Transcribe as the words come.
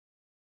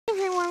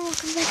Everyone,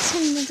 welcome back to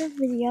another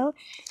video.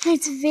 And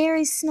it's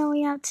very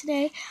snowy out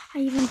today. I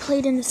even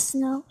played in the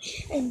snow,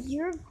 and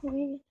you're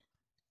going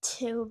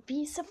to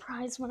be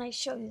surprised when I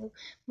show you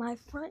my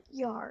front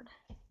yard.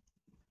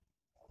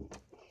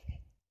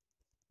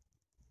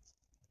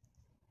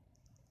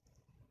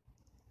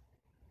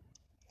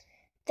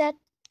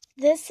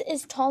 This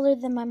is taller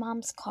than my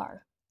mom's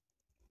car.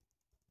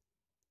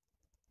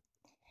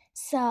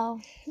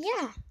 So,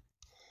 yeah.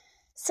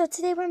 So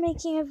today we're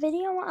making a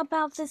video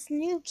about this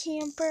new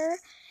camper.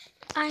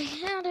 I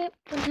had it,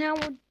 but now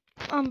we're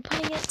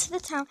putting it to the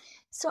town,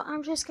 so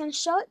I'm just going to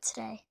show it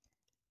today.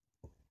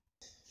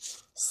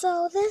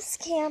 So this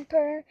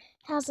camper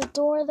has a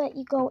door that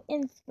you go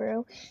in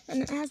through,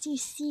 and as you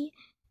see,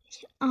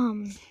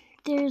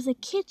 there's a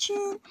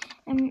kitchen,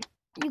 and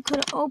you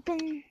could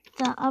open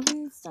the oven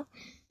and stuff,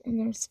 and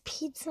there's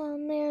pizza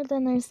in there,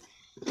 then there's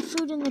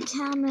food in the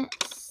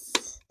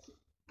cabinets,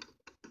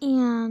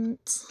 and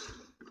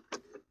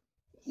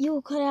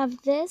you could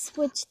have this,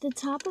 which the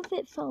top of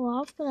it fell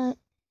off, but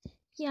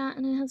yeah,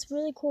 and it has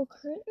really cool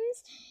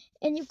curtains,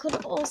 and you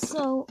could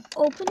also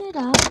open it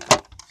up.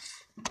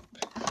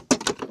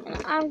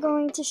 And I'm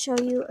going to show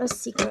you a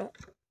secret.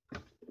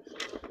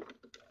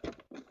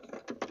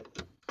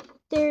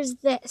 There's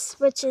this,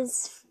 which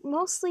is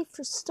mostly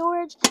for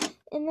storage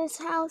in this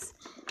house,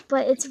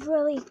 but it's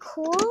really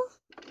cool.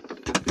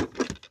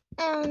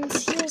 And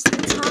here's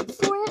the top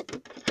for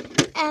it.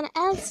 And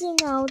as you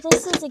know,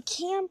 this is a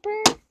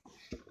camper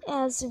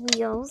as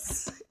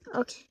wheels.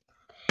 Okay.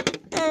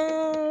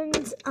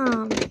 And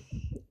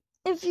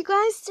if you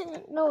guys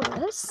didn't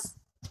notice,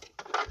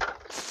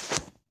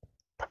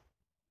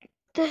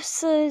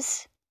 this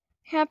is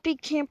Happy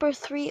Camper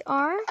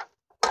 3R.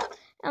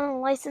 And the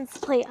license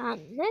plate on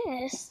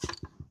this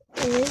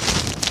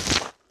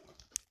is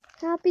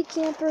Happy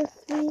Camper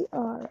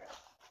 3R.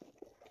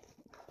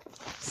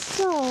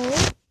 So,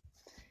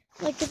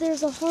 like,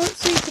 there's a heart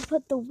so you can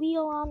put the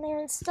wheel on there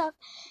and stuff.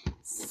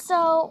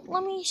 So,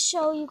 let me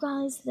show you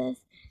guys this.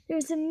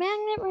 There's a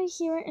magnet right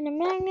here and a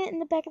magnet in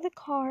the back of the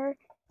car.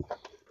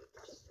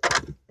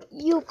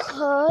 You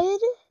could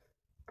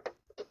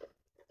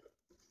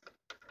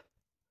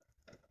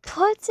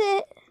put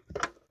it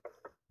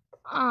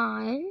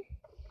on.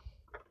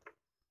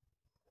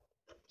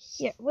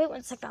 Here, wait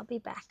 1 sec, I'll be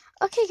back.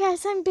 Okay,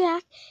 guys, I'm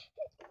back.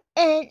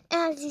 And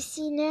as you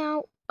see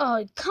now,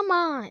 oh, come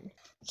on.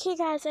 Okay,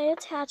 guys, I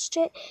attached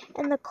it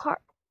in the car.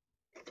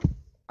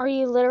 Are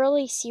you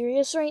literally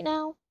serious right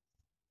now?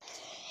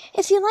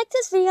 If you like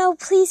this video,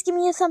 please give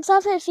me a thumbs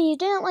up. If you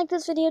didn't like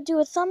this video, do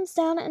a thumbs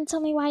down and tell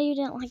me why you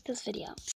didn't like this video.